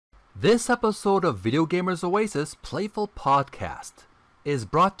This episode of Video Gamers Oasis Playful Podcast is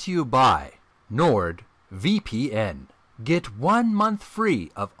brought to you by NordVPN. Get 1 month free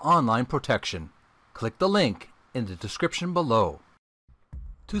of online protection. Click the link in the description below.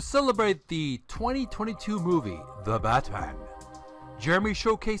 To celebrate the 2022 movie, The Batman, Jeremy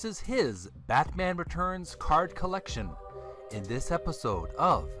showcases his Batman Returns card collection in this episode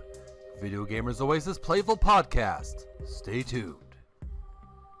of Video Gamers Oasis Playful Podcast. Stay tuned.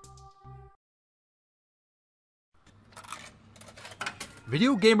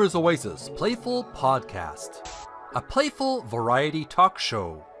 Video Gamers Oasis Playful Podcast, a playful variety talk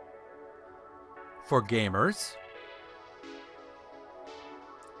show for gamers,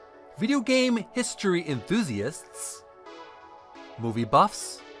 video game history enthusiasts, movie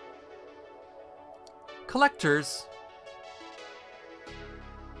buffs, collectors,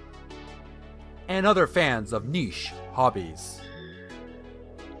 and other fans of niche hobbies.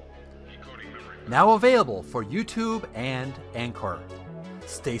 Now available for YouTube and Anchor.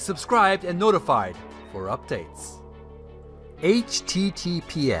 Stay subscribed and notified for updates.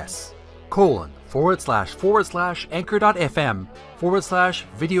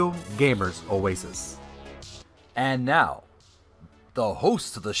 https://anchor.fm/Video Gamers Oasis. And now, the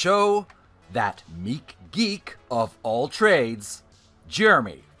host of the show, that meek geek of all trades,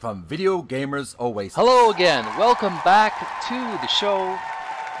 Jeremy from Video Gamers Oasis. Hello again. Welcome back to the show.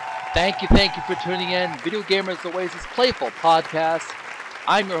 Thank you for tuning in. Video Gamers Oasis Playful Podcast.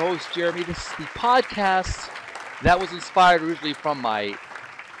 I'm your host, Jeremy. This is the podcast that was inspired originally from my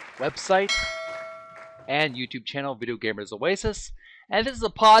website and YouTube channel, Video Gamers Oasis. And this is a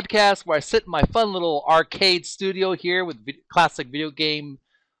podcast where I sit in my fun little arcade studio here with classic video game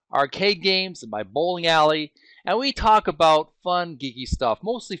arcade games in my bowling alley. And we talk about fun, geeky stuff,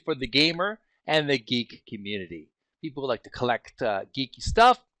 mostly for the gamer and the geek community. People who like to collect geeky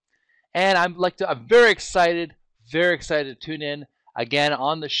stuff. And I'm very excited to tune in again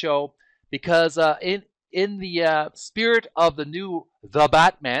on the show, because in the spirit of the new The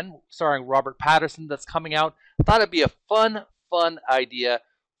Batman, starring Robert Pattinson, that's coming out, I thought it'd be a fun idea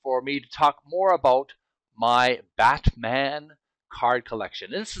for me to talk more about my Batman card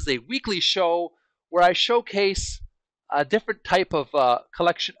collection. And this is a weekly show where I showcase a different type of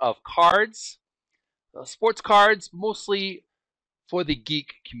collection of cards, sports cards, mostly for the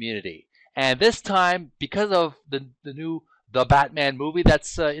geek community. And this time, because of the new The Batman movie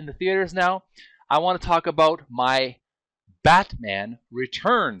that's in the theaters now, I want to talk about my Batman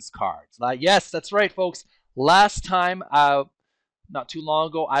Returns cards. Yes, that's right, folks. Last time, not too long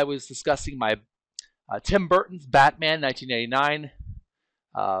ago, I was discussing my Tim Burton's Batman 1989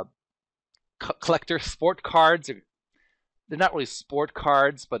 collector sport cards. They're not really sport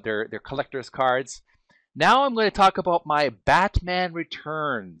cards, but they're collector's cards. Now I'm going to talk about my Batman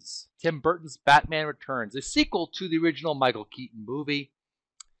Returns, Tim Burton's Batman Returns, a sequel to the original Michael Keaton movie.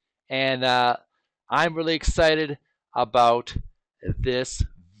 And I'm really excited about this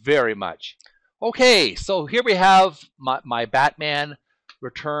very much. Okay, so here we have my Batman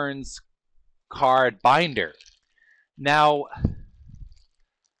Returns card binder. Now,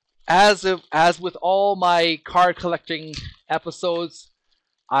 as with all my card collecting episodes,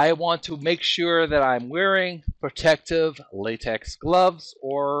 I want to make sure that I'm wearing protective latex gloves,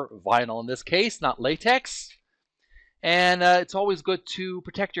 or vinyl in this case, not latex. And it's always good to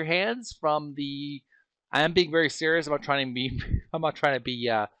protect your hands from the. I am being very serious. I'm not trying to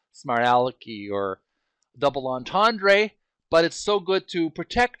be smart alecky or double entendre, but it's so good to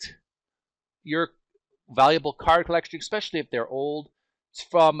protect your valuable card collection, especially if they're old,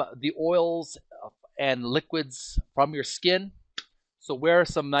 from the oils and liquids from your skin. So wear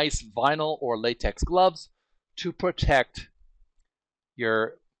some nice vinyl or latex gloves to protect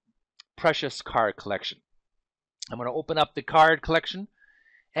your precious card collection. I'm going to open up the card collection,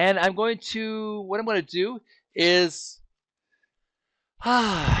 and what I'm going to do is,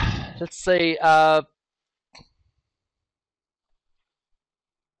 let's say,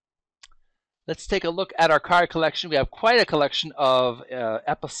 let's take a look at our card collection. We have quite a collection of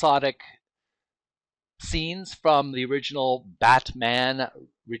episodic scenes from the original Batman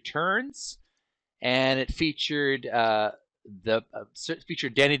Returns, and it featured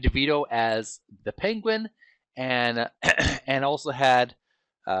featured Danny DeVito as the Penguin, and also had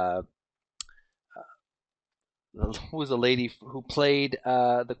who was the lady who played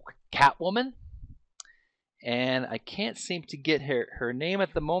the Catwoman, and I can't seem to get her name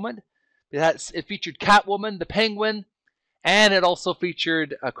at the moment. It featured Catwoman, the Penguin, and it also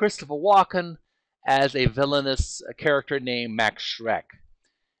featured Christopher Walken as a villainous character named Max Schreck.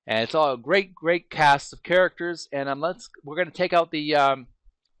 And it's all a great cast of characters. And we're going to take out the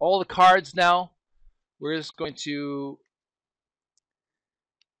all the cards now. We're just going to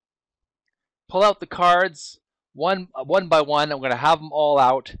pull out the cards one by one. I'm going to have them all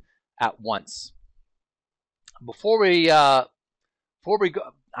out at once. Before we go,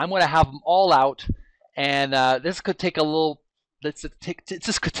 I'm going to have them all out, and this could take a little.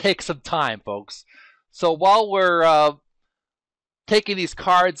 This could take some time, folks. So while we're taking these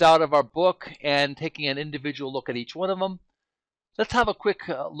cards out of our book and taking an individual look at each one of them, let's have a quick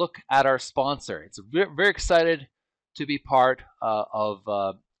look at our sponsor. It's very excited to be part of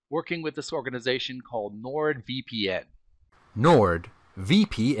working with this organization called NordVPN.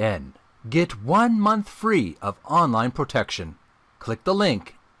 NordVPN. Get 1 month free of online protection. Click the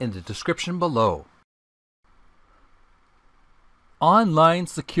link in the description below. Online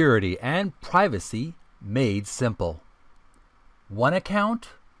security and privacy made simple. One account,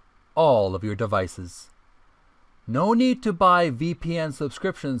 all of your devices. No need to buy VPN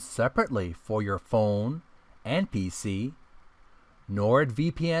subscriptions separately for your phone and PC.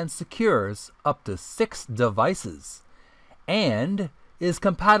 NordVPN secures up to 6 devices and is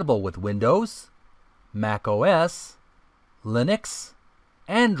compatible with Windows, Mac OS, Linux,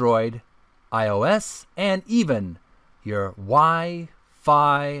 Android, iOS, and even your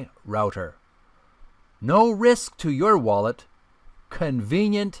Wi-Fi router. No risk to your wallet.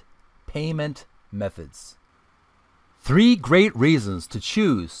 Convenient payment methods. 3 great reasons to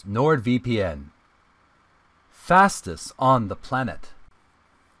choose NordVPN. Fastest on the planet.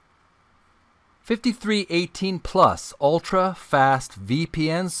 5318 plus ultra fast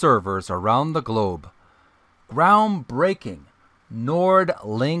VPN servers around the globe. Groundbreaking Nord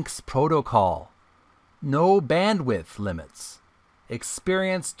Links protocol. No bandwidth limits.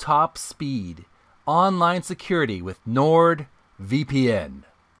 Experience top speed online security with NordVPN.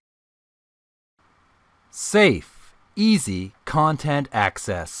 Safe, easy content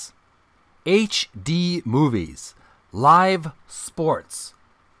access. HD movies, live sports,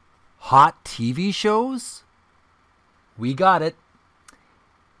 hot TV shows? We got it.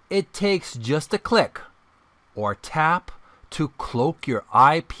 It takes just a click or tap to cloak your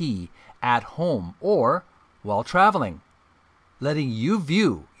IP at home or while traveling, letting you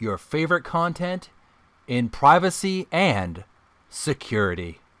view your favorite content in privacy and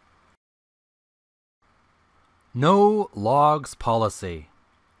security. No logs policy.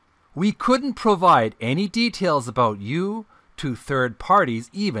 We couldn't provide any details about you to third parties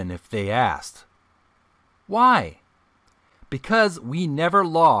even if they asked. Why? Because we never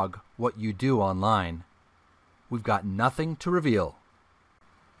log what you do online. We've got nothing to reveal.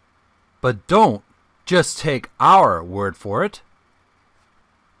 But don't just take our word for it.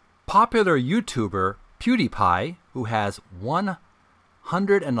 Popular YouTuber PewDiePie, who has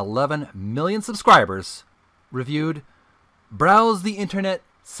 111 million subscribers, reviewed, "Browse the internet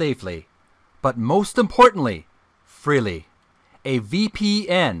safely, but most importantly, freely. A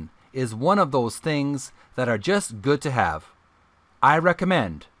VPN is one of those things that are just good to have. I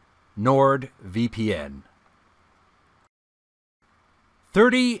recommend NordVPN."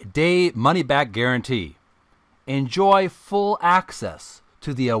 30-day money-back guarantee. Enjoy full access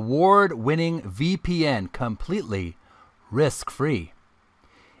to the award-winning VPN completely risk-free.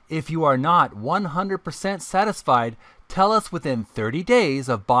 If you are not 100% satisfied, tell us within 30 days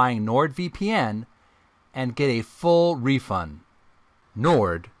of buying NordVPN and get a full refund.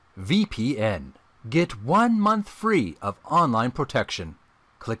 NordVPN. Get 1 month free of online protection.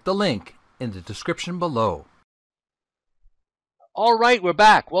 Click the link in the description below. All right, we're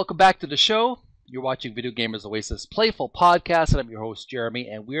back. Welcome back to the show. You're watching Video Gamers Oasis Playful Podcast, and I'm your host, Jeremy,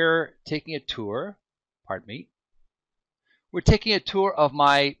 and we're taking a tour, pardon me, we're taking a tour of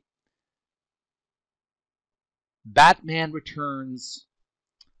my Batman Returns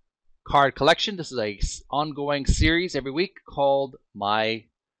card collection. This is a ongoing series every week called My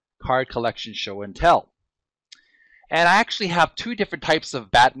Card Collection Show and Tell. And I actually have 2 different types of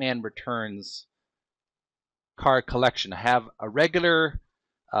Batman Returns card collection. I have a regular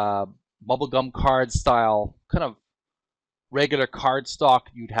bubblegum card style, kind of regular card stock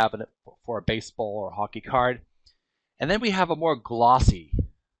you'd have in it for a baseball or hockey card. And then we have a more glossy,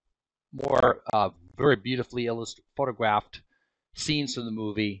 more very beautifully photographed scenes from the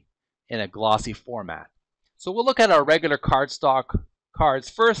movie in a glossy format. So we'll look at our regular cardstock cards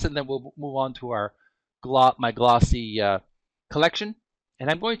first, and then we'll move on to our my glossy collection. And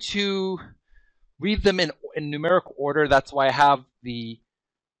I'm going to read them in numeric order. That's why I have the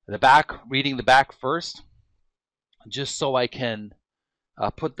back, reading the back first, just so I can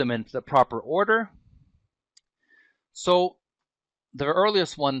put them into the proper order. So the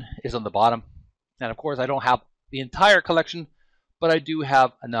earliest one is on the bottom, and of course I don't have the entire collection, but I do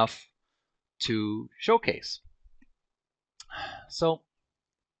have enough to showcase. So,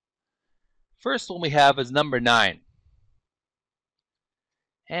 first one we have is number 9.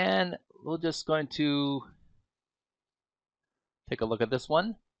 And we're just going to take a look at this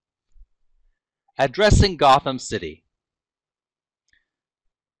one. Addressing Gotham City.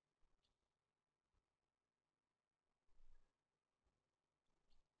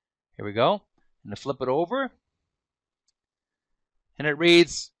 Here we go. I'm going to flip it over. And it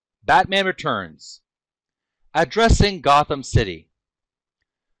reads, Batman Returns. Addressing Gotham City.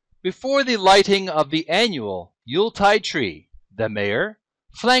 Before the lighting of the annual Yuletide tree, the mayor,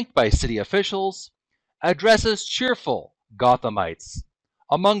 flanked by city officials, addresses cheerful Gothamites.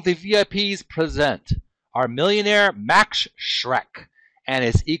 Among the VIPs present are millionaire Max Schreck and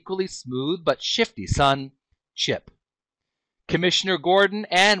his equally smooth but shifty son, Chip. Commissioner Gordon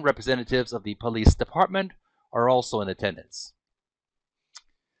and representatives of the police department are also in attendance.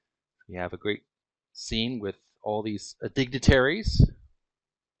 We have a great scene with all these dignitaries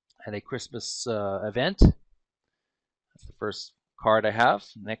at a Christmas event. That's the first card I have.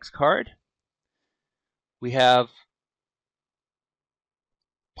 Next card. We have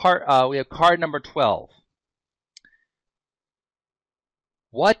card number 12.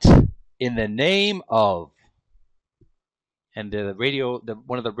 What in the name of? And the radio,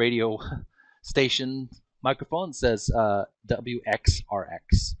 one of the radio station microphones says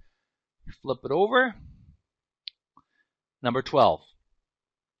WXRX. Flip it over. Number 12.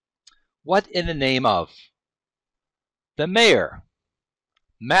 What in the name of? The mayor,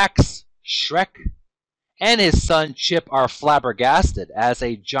 Max Schreck, and his son Chip are flabbergasted as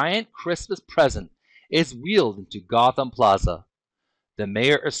a giant Christmas present is wheeled into Gotham Plaza. The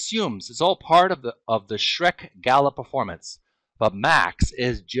mayor assumes it's all part of the Schreck Gala performance, but Max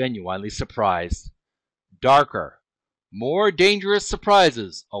is genuinely surprised. Darker, more dangerous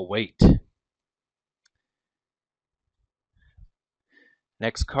surprises await.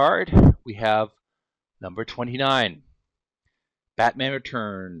 Next card, we have number 29. Batman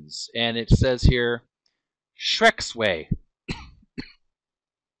Returns, and it says here, Shrek's Way.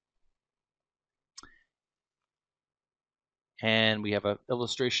 And we have an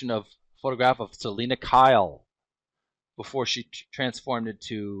illustration of photograph of Selina Kyle before she transformed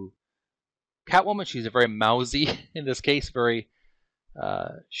into Catwoman. She's a very mousy, in this case, very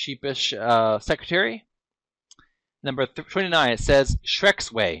sheepish secretary. Number 29, it says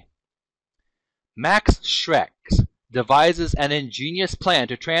Shrek's Way. Max Schreck devises an ingenious plan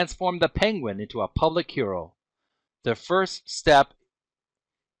to transform the Penguin into a public hero. The first step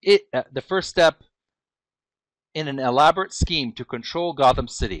in an elaborate scheme to control Gotham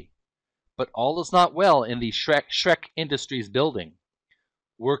City. But all is not well in the Schreck Industries building.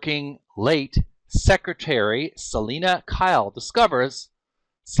 Working late, Secretary Selina Kyle discovers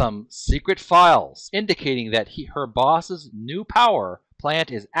some secret files indicating that her boss's new power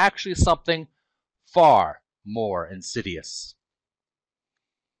plant is actually something far more insidious.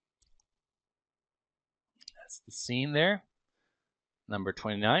 That's the scene there. Number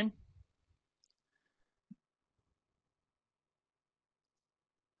 29.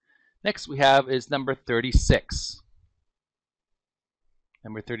 Next we have is number 36.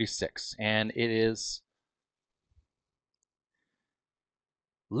 Number 36, and it is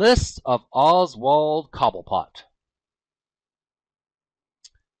List of Oswald Cobblepot.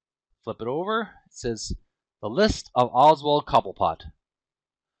 Flip it over. It says the List of Oswald Cobblepot.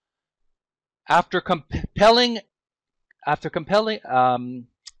 After compiling a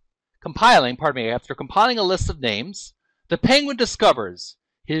list of names, the Penguin discovers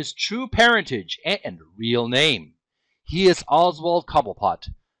his true parentage and real name. He is Oswald Cobblepot,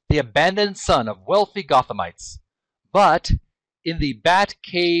 the abandoned son of wealthy Gothamites. But in the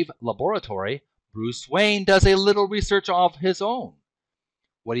Batcave laboratory, Bruce Wayne does a little research of his own.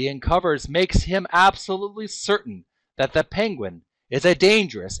 What he uncovers makes him absolutely certain that the Penguin is a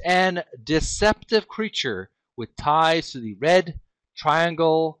dangerous and deceptive creature with ties to the Red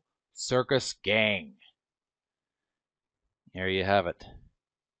Triangle Circus Gang. There you have it.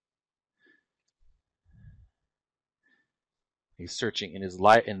 He's searching in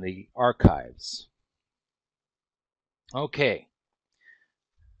the archives. Okay.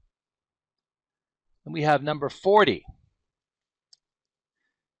 Then we have number 40.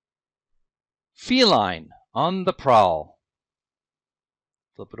 Feline on the Prowl.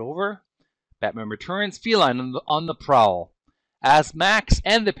 Flip it over. Batman Returns, Feline on the Prowl. As Max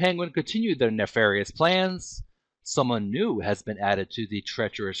and the Penguin continue their nefarious plans, someone new has been added to the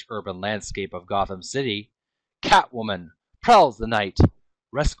treacherous urban landscape of Gotham City. Catwoman prowls the night,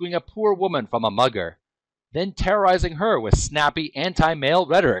 rescuing a poor woman from a mugger. then terrorizing her with snappy anti-male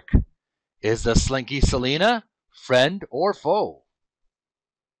rhetoric. Is the slinky Selina friend or foe?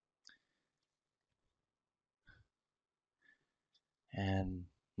 And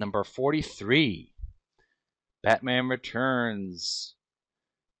number 43, Batman Returns.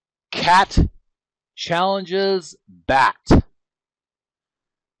 Cat challenges Bat.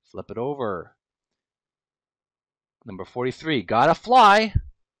 Flip it over. Number 43, gotta fly,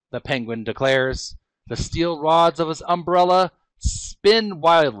 the Penguin declares. The steel rods of his umbrella spin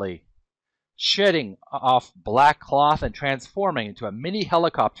wildly, shedding off black cloth and transforming into a mini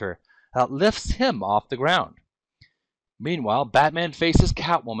helicopter that lifts him off the ground. Meanwhile, Batman faces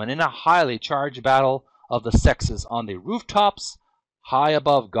Catwoman in a highly charged battle of the sexes on the rooftops high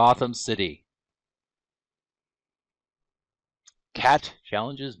above Gotham City. Cat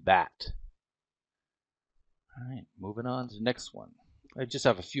challenges Bat. All right, moving on to the next one. I just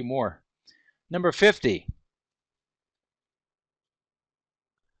have a few more. Number 50.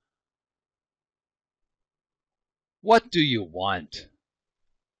 What do you want?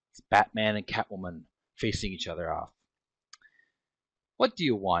 It's Batman and Catwoman facing each other off. What do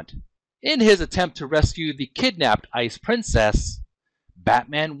you want? In his attempt to rescue the kidnapped Ice Princess,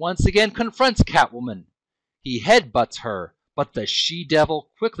 Batman once again confronts Catwoman. He headbutts her, but the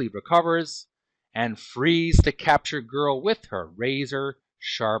she-devil quickly recovers and frees the captured girl with her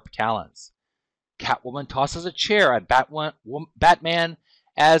razor-sharp talons. Catwoman tosses a chair at Batman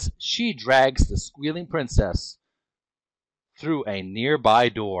as she drags the squealing princess through a nearby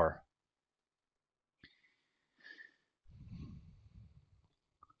door.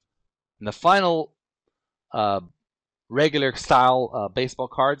 And the final regular style baseball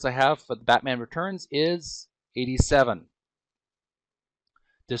cards I have for the Batman Returns is 87.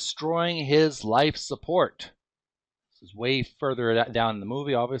 Destroying his life support. This is way further down in the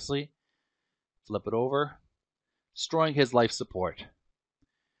movie, obviously. Flip it over. Destroying his life support.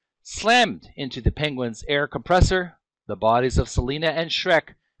 Slammed into the Penguin's air compressor, the bodies of Selina and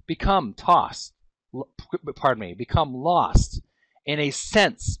Shrek become lost in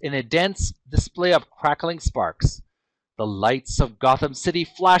a dense display of crackling sparks. The lights of Gotham City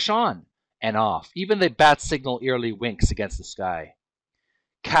flash on and off. Even the bat signal eerily winks against the sky.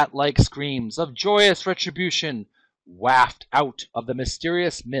 Cat-like screams of joyous retribution waft out of the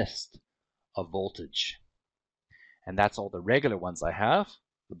mysterious mist of voltage. And that's all the regular ones I have.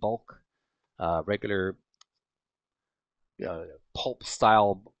 The bulk, regular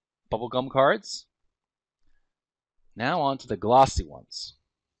pulp-style bubblegum cards. Now on to the glossy ones.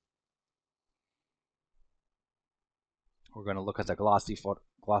 We're going to look at the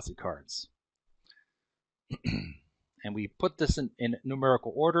glossy cards. And we put this in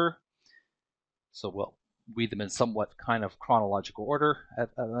numerical order, so we'll read them in somewhat kind of chronological order as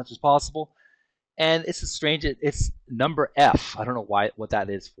much as possible. And it's strange. It's number F. I don't know what that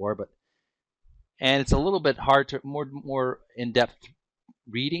is for, and it's a little bit hard to more in-depth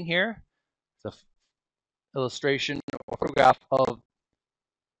reading here. It's an illustration or photograph of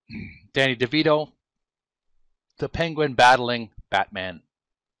Danny DeVito, the Penguin battling Batman.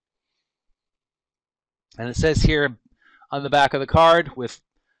 And it says here on the back of the card,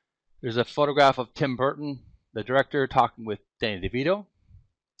 there's a photograph of Tim Burton, the director, talking with Danny DeVito.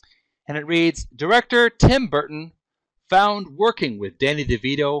 And it reads, Director Tim Burton found working with Danny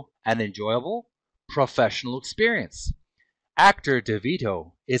DeVito an enjoyable, professional experience. Actor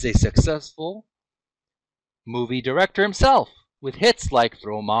DeVito is a successful movie director himself, with hits like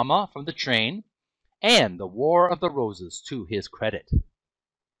Throw Mama from the Train and The War of the Roses to his credit.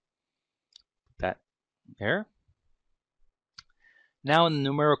 That there. Now in the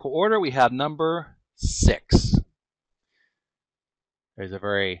numerical order, we have number 6. There's a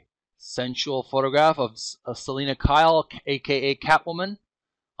very sensual photograph of Selina Kyle, aka Catwoman,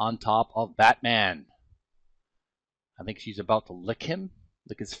 on top of Batman. I think she's about to lick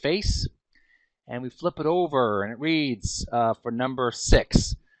his face. And we flip it over, and it reads for number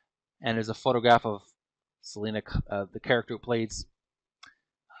 6. And there's a photograph of Selina, the character who plays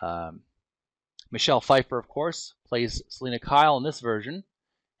Michelle Pfeiffer, of course, plays Selina Kyle in this version,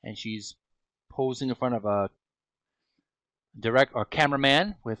 and she's posing in front of a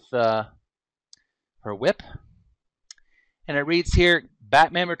cameraman with her whip. And it reads here,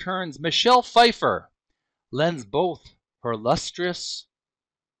 Batman Returns. Michelle Pfeiffer lends both her lustrous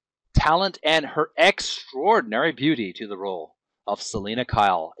talent and her extraordinary beauty to the role of Selina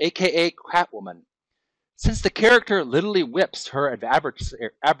Kyle, aka Catwoman. Since the character literally whips her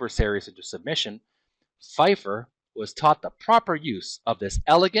adversaries into submission, Pfeiffer was taught the proper use of this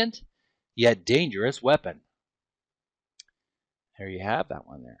elegant yet dangerous weapon. There you have that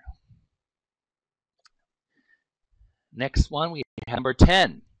one there. Next one, we have number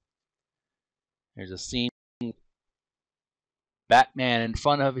 10. There's a scene Batman in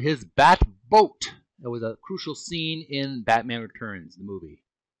front of his bat boat. It was a crucial scene in Batman Returns, the movie.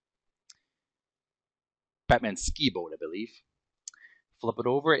 Batman ski boat, I believe. Flip it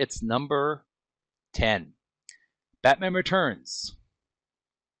over. It's number 10. Batman Returns.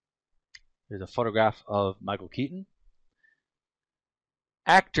 There's a photograph of Michael Keaton.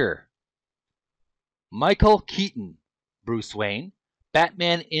 Actor Michael Keaton, Bruce Wayne,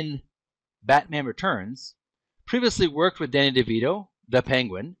 Batman in Batman Returns, previously worked with Danny DeVito, the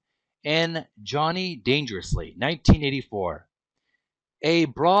Penguin, and Johnny Dangerously, 1984. A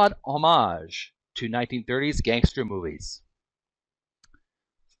broad homage to 1930s gangster movies.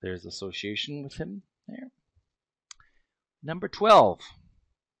 There's association with him there. Number 12.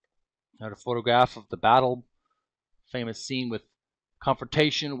 Another photograph of the battle, famous scene with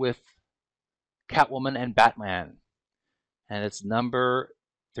confrontation with Catwoman and Batman. And it's number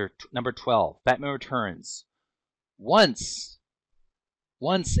 12. Batman Returns. Once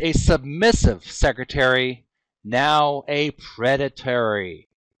a submissive secretary, now a predatory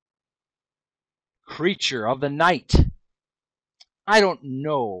creature of the night. I don't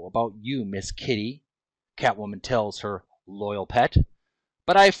know about you, Miss Kitty, Catwoman tells her loyal pet,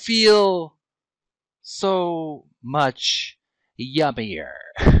 but I feel so much yummier.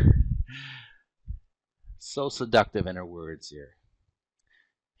 So seductive in her words here.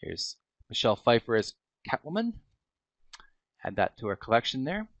 Here's Michelle Pfeiffer as Catwoman. Add that to our collection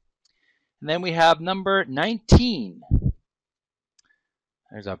there. And then we have number 19.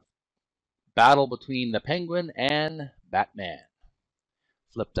 There's a battle between the Penguin and Batman.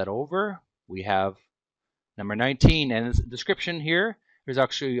 Flip that over. We have number 19, and the description here. There's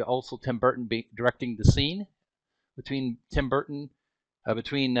actually also Tim Burton directing the scene between Dan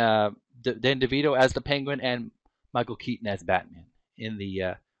DeVito as the Penguin and Michael Keaton as Batman in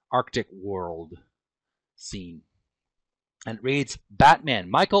the Arctic world scene. And it reads, Batman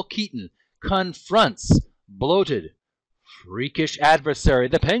Michael Keaton confronts bloated, freakish adversary,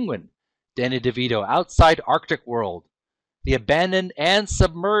 the Penguin, Danny DeVito, outside Arctic world, the abandoned and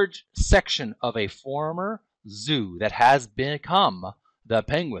submerged section of a former zoo that has become the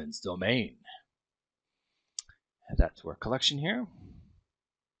Penguin's domain. Add that to our collection here.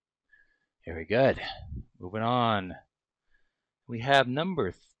 Very good. Moving on. We have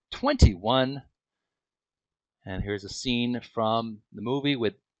number 21. And here's a scene from the movie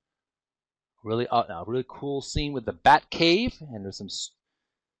with a really cool scene with the Batcave. And there's some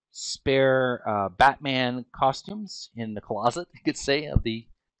spare Batman costumes in the closet, you could say, of the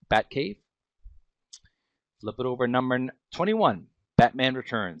Batcave. Flip it over, number 21, Batman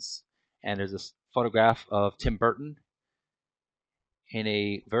Returns. And there's a photograph of Tim Burton in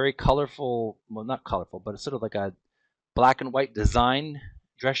a very colorful, well, not colorful, but it's sort of like a black and white design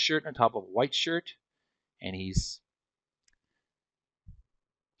dress shirt on top of a white shirt. And he's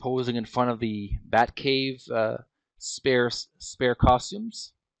posing in front of the Batcave spare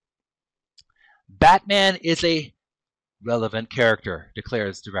costumes. Batman is a relevant character,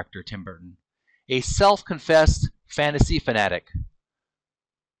 declares director Tim Burton, a self-confessed fantasy fanatic.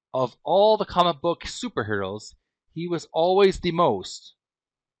 Of all the comic book superheroes, he was always the most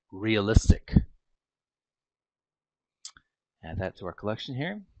realistic. Add that to our collection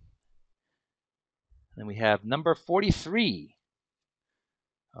here. Then we have number 43.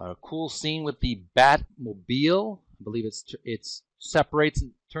 A cool scene with the Batmobile. I believe it separates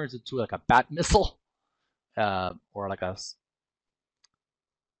and turns into like a bat missile, or like a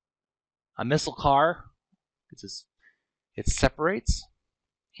missile car. It separates,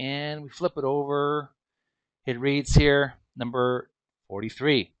 and we flip it over. It reads here, number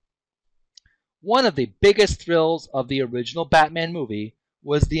 43. One of the biggest thrills of the original Batman movie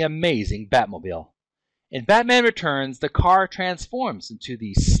was the amazing Batmobile. In Batman Returns, the car transforms into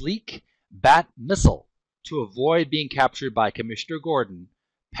the sleek Bat Missile to avoid being captured by Commissioner Gordon,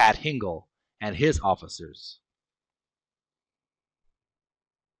 Pat Hingle, and his officers.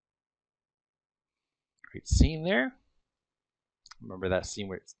 Great scene there. Remember that scene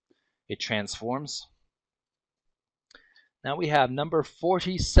where it transforms? Now we have number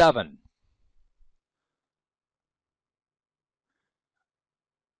 47.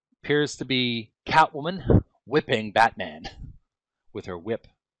 Appears to be Catwoman whipping Batman with her whip.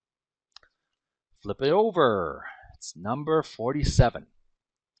 Flip it over. It's number 47.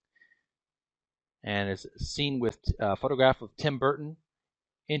 And it's a scene with a photograph of Tim Burton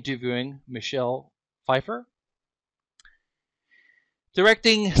interviewing Michelle Pfeiffer.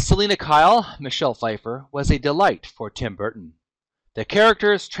 Directing Selina Kyle, Michelle Pfeiffer was a delight for Tim Burton. The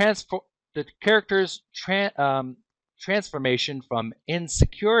characters transformation from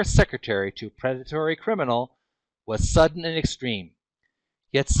insecure secretary to predatory criminal was sudden and extreme.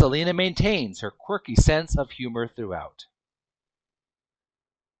 Yet Selena maintains her quirky sense of humor throughout.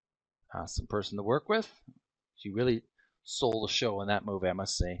 Awesome person to work with. She really sold the show in that movie, I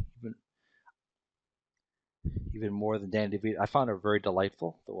must say. Even more than Danny DeVito. I found her very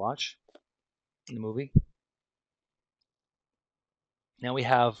delightful to watch in the movie. Now we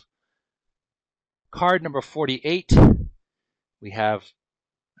have card number 48. We have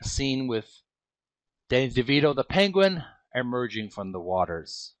a scene with Danny DeVito, the Penguin, emerging from the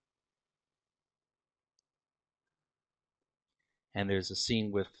waters. And there's a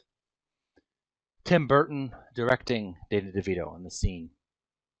scene with Tim Burton directing Danny DeVito in the scene.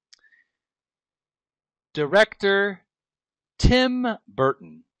 Director Tim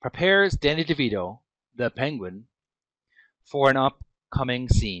Burton prepares Danny DeVito, the Penguin, for an upcoming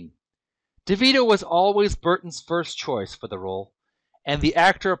scene. DeVito was always Burton's first choice for the role, and the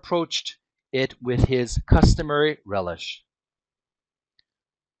actor approached it with his customary relish.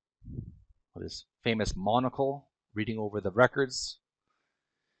 With his famous monocle, reading over the records.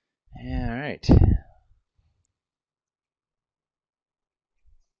 All right.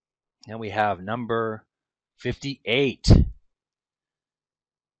 Now we have number 58.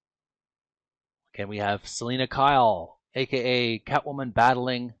 Okay, we have Selena Kyle, aka Catwoman,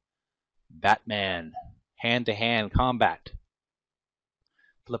 battling Batman. Hand-to-hand combat.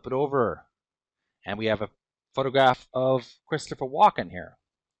 Flip it over. And we have a photograph of Christopher Walken here.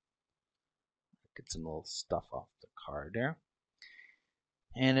 Get some little stuff off the card there.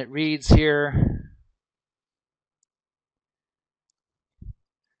 And it reads here,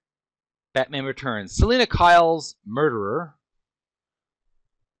 Batman Returns. Selena Kyle's murderer,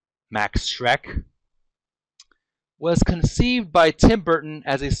 Max Schreck, was conceived by Tim Burton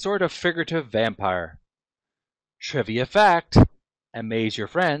as a sort of figurative vampire. Trivia fact, amaze your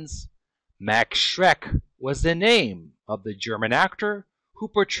friends, Max Schreck was the name of the German actor who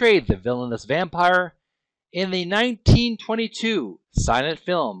portrayed the villainous vampire in the 1922 silent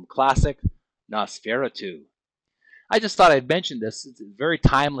film classic Nosferatu. I just thought I'd mention this. It's very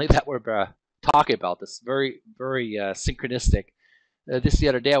timely that we're talking about this. Very, very synchronistic. The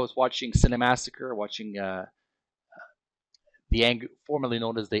other day I was watching Cinemassacre, watching formerly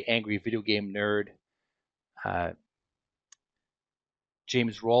known as the Angry Video Game Nerd,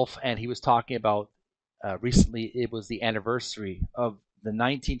 James Rolfe, and he was talking about recently it was the anniversary of the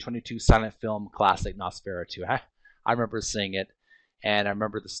 1922 silent film classic Nosferatu. I remember seeing it, and I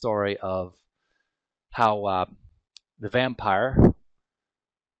remember the story of how the vampire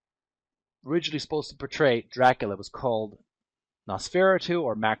originally supposed to portray Dracula was called Nosferatu,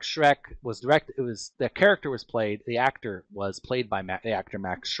 or Max Schreck was directed. It was the character was played. The actor was played by the actor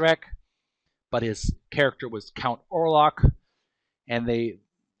Max Schreck, but his character was Count Orlok, and they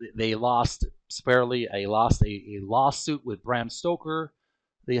lost sparely. They lost a lawsuit with Bram Stoker,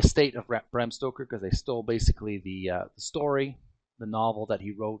 the estate of Bram Stoker, because they stole basically the story, the novel that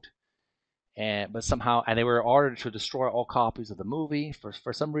he wrote, but somehow, and they were ordered to destroy all copies of the movie.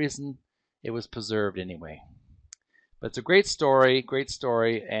 For some reason, it was preserved anyway. But it's a great story,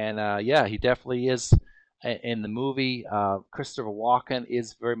 and yeah, he definitely is in the movie. Christopher Walken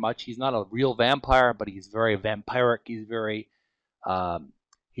is very much, he's not a real vampire, but he's very vampiric.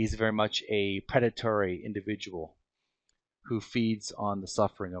 He's very much a predatory individual who feeds on the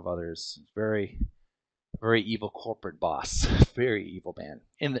suffering of others. Very, very evil corporate boss. Very evil man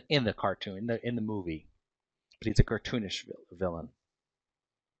in the cartoon, in the movie. But he's a cartoonish villain.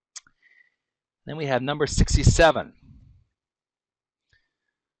 Then we have number 67.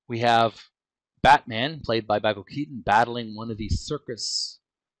 We have Batman, played by Michael Keaton, battling one of these circus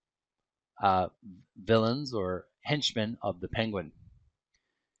villains or henchmen of the Penguin.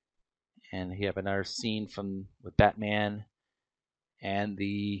 And we have another scene with Batman and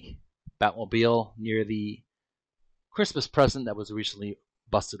the Batmobile near the Christmas present that was recently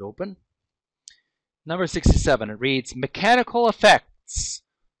busted open. Number 67, it reads, Mechanical Effects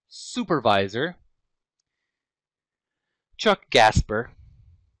Supervisor Chuck Gasper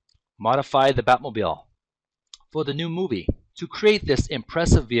modified the Batmobile for the new movie to create this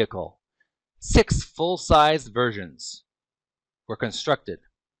impressive vehicle. 6 full-sized versions were constructed,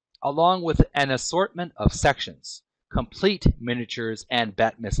 along with an assortment of sections, complete miniatures, and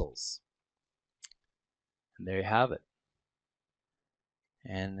bat missiles. And there you have it.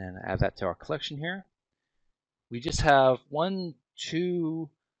 And then add that to our collection here. We just have 1, 2,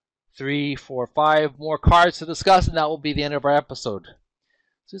 3, 4, 5 more cards to discuss, and that will be the end of our episode.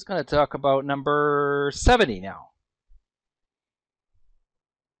 So just going to talk about number 70 now.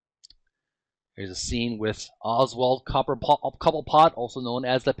 Here's a scene with Oswald Cobblepot, also known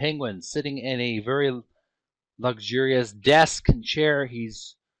as the Penguin, sitting in a very luxurious desk and chair.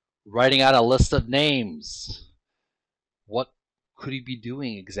 He's writing out a list of names. What could he be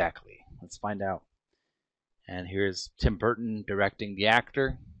doing exactly? Let's find out. And here's Tim Burton directing the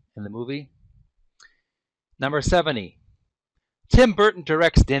actor in the movie. Number 70. Tim Burton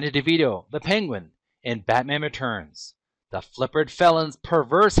directs Danny DeVito, the Penguin, in Batman Returns. The flippered felon's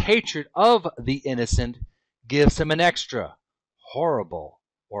perverse hatred of the innocent gives him an extra, horrible,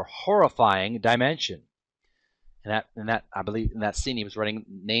 or horrifying dimension. And I believe in that scene, he was writing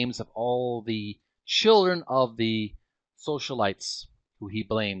names of all the children of the socialites who he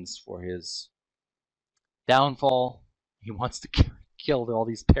blames for his downfall. He wants to kill all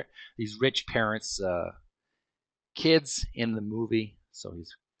these rich parents' kids in the movie. So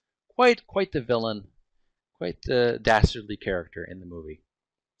he's quite the villain. Quite the dastardly character in the movie.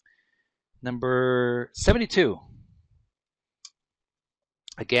 Number 72.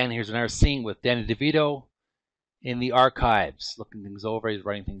 Again, here's another scene with Danny DeVito in the archives. Looking things over, he's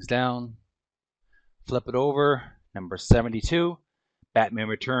writing things down. Flip it over. Number 72. Batman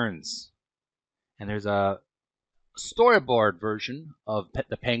Returns. And there's a storyboard version of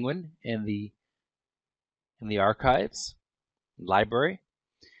the Penguin in the archives library.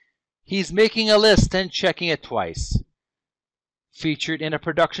 He's making a list and checking it twice. Featured in a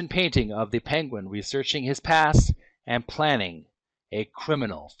production painting of the Penguin researching his past and planning a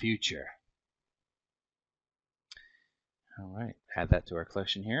criminal future. All right, add that to our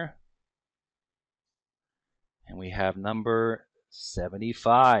collection here. And we have number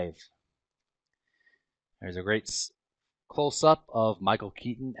 75. There's a great close-up of Michael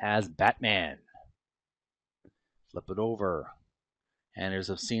Keaton as Batman. Flip it over. And there's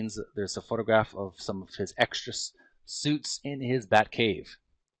a photograph of some of his extra suits in his Batcave.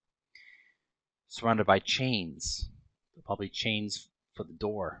 Surrounded by chains. Probably chains for the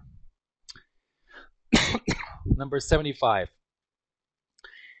door. Number 75.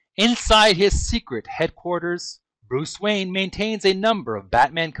 Inside his secret headquarters, Bruce Wayne maintains a number of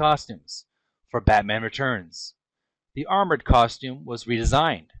Batman costumes for Batman Returns. The armored costume was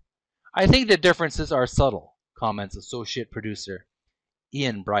redesigned. I think the differences are subtle, comments associate producer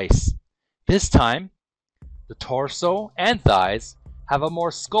Ian Bryce. This time, the torso and thighs have a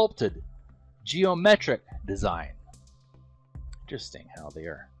more sculpted, geometric design. Interesting how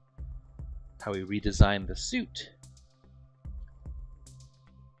he redesigned the suit.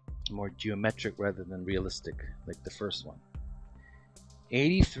 More geometric rather than realistic, like the first one.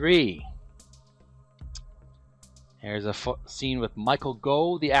 83. Here's a scene with Michael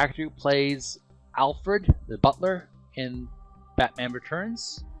Gough, the actor who plays Alfred, the butler, in Batman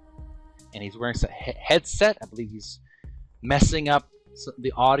Returns, and he's wearing a headset. I believe he's messing up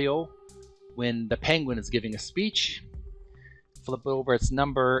the audio when the Penguin is giving a speech. Flip it over, it's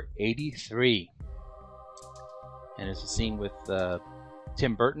number 83. And it's a scene with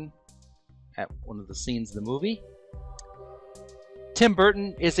Tim Burton at one of the scenes in the movie. Tim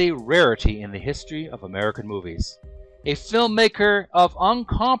Burton is a rarity in the history of American movies. A filmmaker of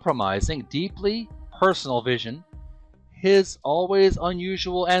uncompromising, deeply personal vision, his always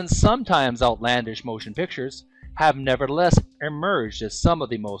unusual and sometimes outlandish motion pictures have nevertheless emerged as some of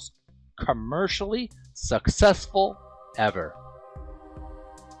the most commercially successful ever.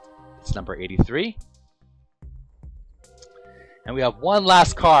 It's number 83. And we have one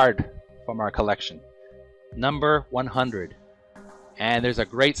last card from our collection. Number 100. And there's a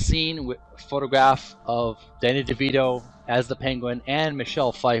great scene with a photograph of Danny DeVito as the Penguin and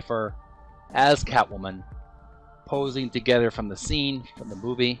Michelle Pfeiffer as Catwoman, posing together from the scene from the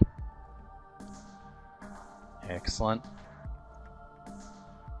movie. Excellent.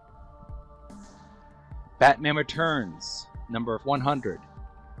 Batman Returns, number 100.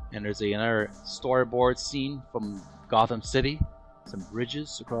 And there's another storyboard scene from Gotham City, some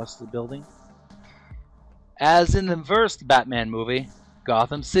bridges across the building. As in the first Batman movie,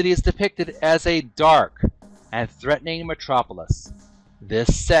 Gotham City is depicted as a dark and threatening metropolis.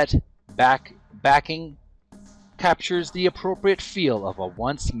 This set backing captures the appropriate feel of a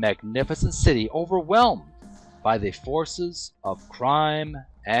once magnificent city overwhelmed by the forces of crime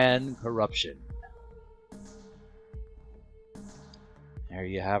and corruption. There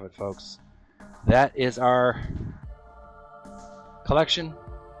you have it, folks. That is our collection.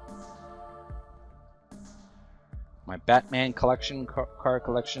 My Batman collection, card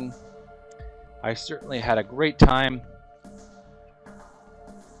collection. I certainly had a great time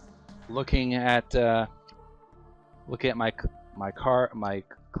looking at my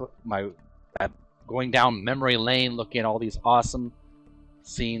going down memory lane, looking at all these awesome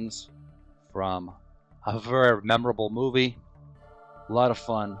scenes from a very memorable movie. A lot of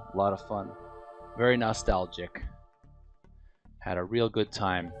fun, a lot of fun. Very nostalgic. Had a real good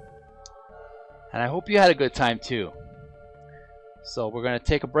time. And I hope you had a good time too. So we're going to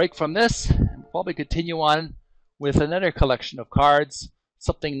take a break from this and probably continue on with another collection of cards.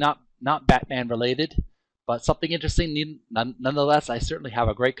 Something not Batman related, but something interesting nonetheless. I certainly have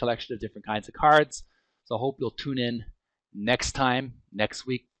a great collection of different kinds of cards. So I hope you'll tune in next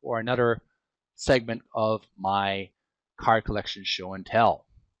week, for another segment of my card collection show and tell.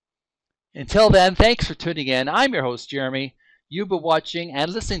 Until then, thanks for tuning in. I'm your host, Jeremy. You've been watching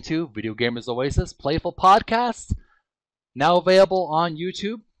and listening to Video Gamers Oasis Playful Podcasts, now available on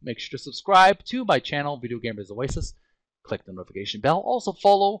YouTube. Make sure to subscribe to my channel, Video Gamers Oasis. Click the notification bell. Also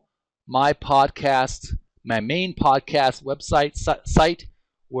follow my podcast, my main podcast website site,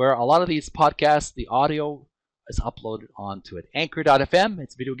 where a lot of these podcasts, the audio is uploaded onto it. Anchor.fm,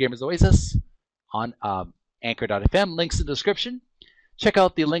 it's Video Gamers Oasis on Anchor.fm. Links in the description. Check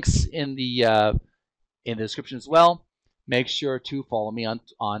out the links in the description as well. Make sure to follow me on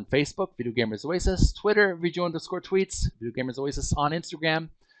Facebook, Video Gamers Oasis, Twitter, VG_tweets, Video Gamers Oasis on Instagram.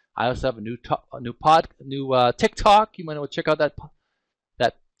 I also have a new TikTok. You might want to check out that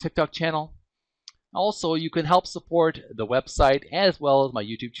TikTok channel. Also, you can help support the website as well as my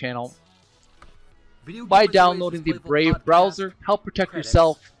YouTube channel by downloading the Brave browser. Help protect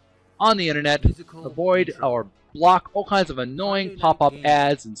yourself on the internet. Avoid or block all kinds of annoying pop-up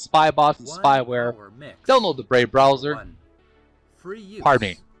ads and spy bots and spyware. Download the Brave browser. Pardon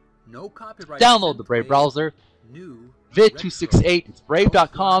me. Download the Brave browser. vid268. It's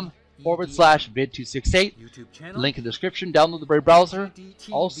brave.com/vid268. Link in the description. Download the Brave browser.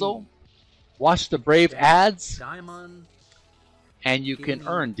 Also, watch the Brave ads, and you can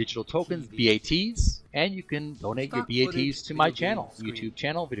earn digital tokens, BATs, and you can donate your BATs to my channel, YouTube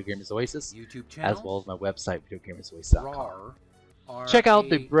channel, Video Gamers Oasis, as well as my website, VideoGamersOasis.com. Check out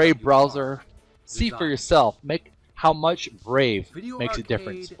the Brave browser. See for yourself how much Brave makes a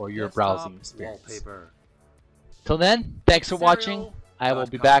difference for your browsing experience. Till then, thanks for watching. I will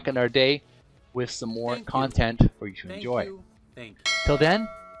be back another day with some more content for you to enjoy. Till then,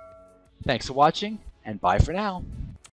 thanks for watching, and bye for now.